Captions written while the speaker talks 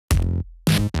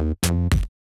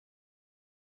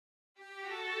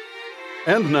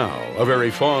And now, a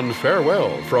very fond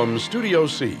farewell from Studio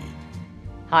C.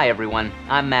 Hi everyone,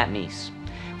 I'm Matt Neese.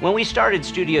 When we started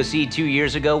Studio C 2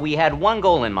 years ago, we had one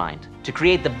goal in mind: to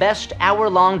create the best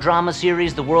hour-long drama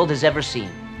series the world has ever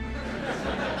seen.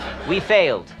 We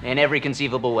failed in every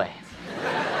conceivable way.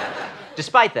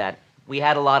 Despite that, we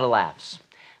had a lot of laughs.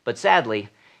 But sadly,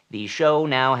 the show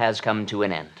now has come to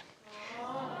an end.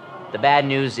 The bad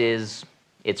news is,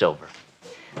 it's over.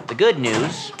 The good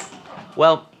news,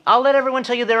 well, I'll let everyone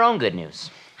tell you their own good news.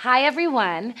 Hi,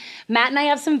 everyone. Matt and I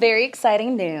have some very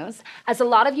exciting news. As a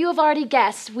lot of you have already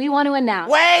guessed, we want to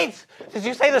announce... Wait! Did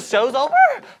you say the show's over?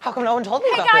 How come no one told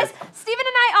me about Hey, guys, this? Steven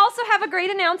and I also have a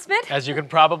great announcement. As you can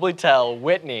probably tell,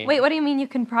 Whitney... Wait, what do you mean you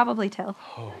can probably tell?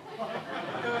 Oh.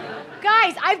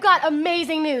 Guys, I've got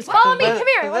amazing news. Follow me, come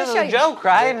here, I want to show you. This is a joke,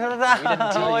 right?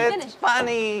 No, it's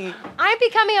funny. I'm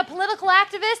becoming a political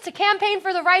activist to campaign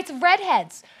for the rights of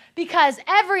redheads. Because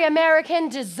every American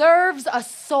deserves a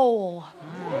soul.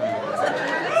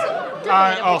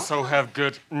 I also have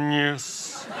good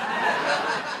news.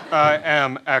 I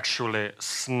am actually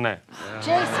Snape.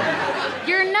 Jason,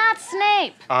 you're not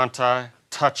Snape. Aren't I?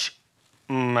 Touch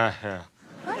my hair.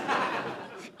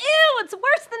 Ew, it's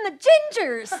worse than the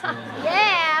Gingers.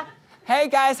 Yeah. Hey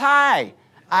guys, hi.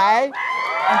 I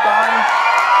am going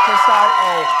to start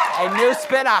a new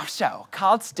spin-off show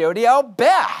called Studio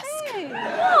Basque.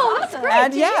 Oh, that's great.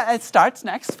 And yeah, it starts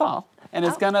next fall. And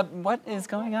it's gonna, what is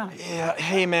going on? Yeah,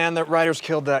 hey man, the writers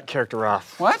killed that character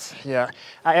off. What? Yeah,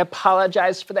 I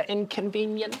apologize for the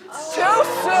inconvenience. Too soon!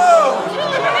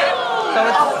 So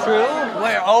it's true?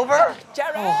 We're over?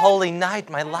 Jerry! Oh, holy night,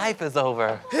 my life is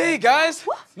over. Hey guys,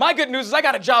 my good news is I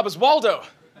got a job as Waldo.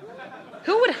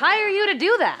 Who would hire you to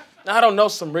do that? I don't know,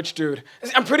 some rich dude.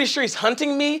 I'm pretty sure he's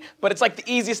hunting me, but it's like the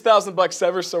easiest $1,000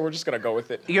 ever, so we're just gonna go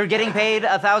with it. You're getting paid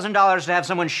 $1,000 to have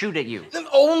someone shoot at you. And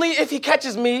only if he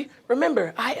catches me.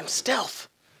 Remember, I am stealth.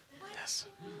 Yes.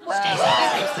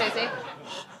 Stacey.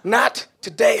 Not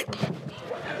today.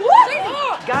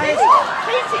 Guys,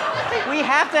 we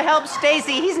have to help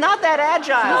Stacy. He's not that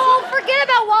agile. Oh, forget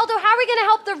about Waldo. How are we going to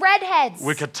help the redheads?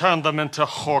 We could turn them into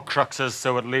Horcruxes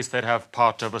so at least they'd have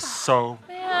part of a soul.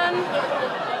 Man,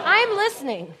 I'm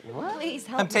listening. Please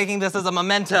help I'm taking this as a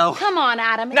memento. Come on,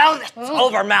 Adam. No, it's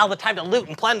over, Mal. The time to loot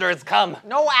and plunder has come.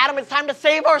 No, Adam, it's time to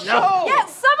save our show. Yeah,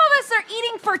 some of us are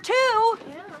eating for two.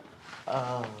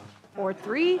 Yeah. Or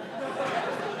three.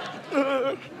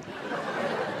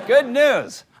 Good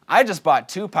news. I just bought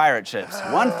 2 pirate ships,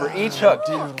 one for each hook.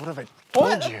 Dude, what have I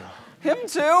told you? Him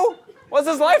too? Was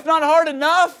his life not hard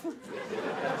enough?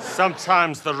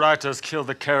 Sometimes the writers kill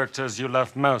the characters you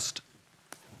love most.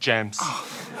 James.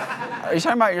 Are you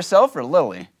talking about yourself or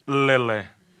Lily? Lily.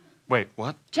 Wait,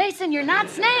 what? Jason, you're not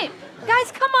Snape.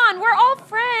 Guys, come on, we're all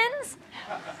friends.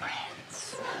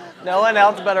 No one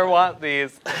else better want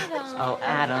these. Oh,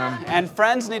 Adam. And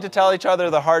friends need to tell each other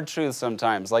the hard truth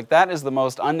sometimes. Like, that is the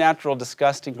most unnatural,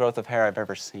 disgusting growth of hair I've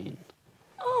ever seen.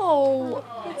 Oh,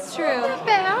 it's true.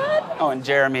 Bad. Oh, and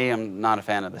Jeremy, I'm not a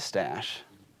fan of the stash.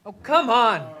 Oh, come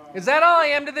on. Is that all I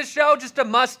am to this show? Just a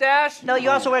mustache? No, you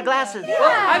also wear glasses. Yeah.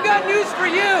 Well, I've got news for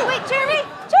you. Wait, Jeremy!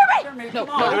 No,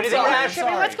 do anything rash.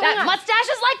 Jeremy, what's going on? Mustache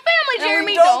is like family, And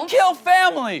Jeremy. we don't kill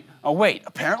family. Oh, wait,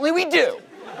 apparently we do.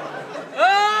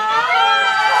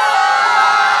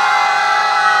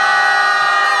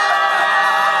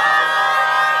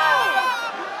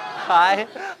 Hi,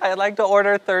 I'd like to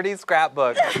order 30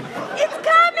 scrapbooks. It's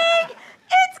coming!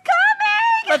 It's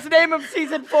coming! Let's name him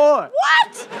Season 4.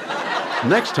 What?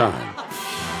 Next time,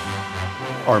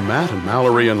 are Matt and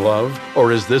Mallory in love,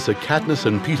 or is this a Katniss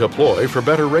and Peeta ploy for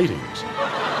better ratings?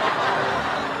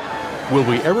 Will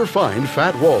we ever find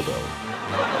Fat Waldo?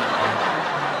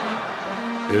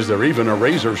 Is there even a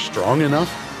razor strong enough?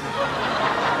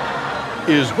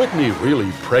 Is Whitney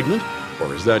really pregnant,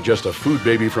 or is that just a food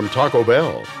baby from Taco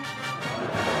Bell?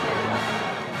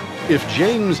 If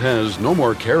James has no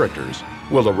more characters,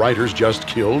 will the writers just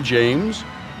kill James?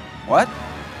 What?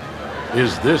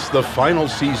 Is this the final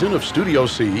season of Studio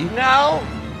C? No!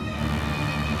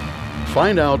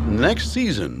 Find out next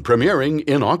season, premiering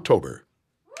in October.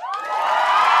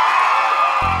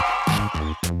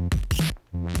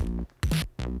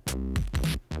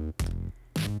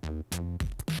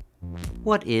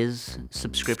 What is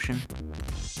subscription?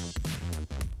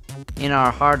 In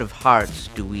our heart of hearts,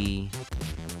 do we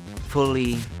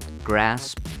fully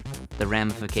grasp the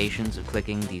ramifications of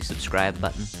clicking the subscribe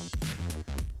button?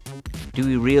 Do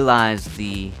we realize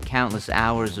the countless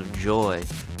hours of joy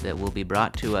that will be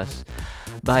brought to us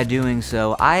by doing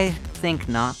so? I think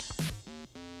not.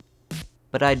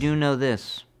 But I do know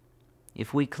this.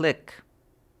 If we click,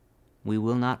 we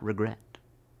will not regret.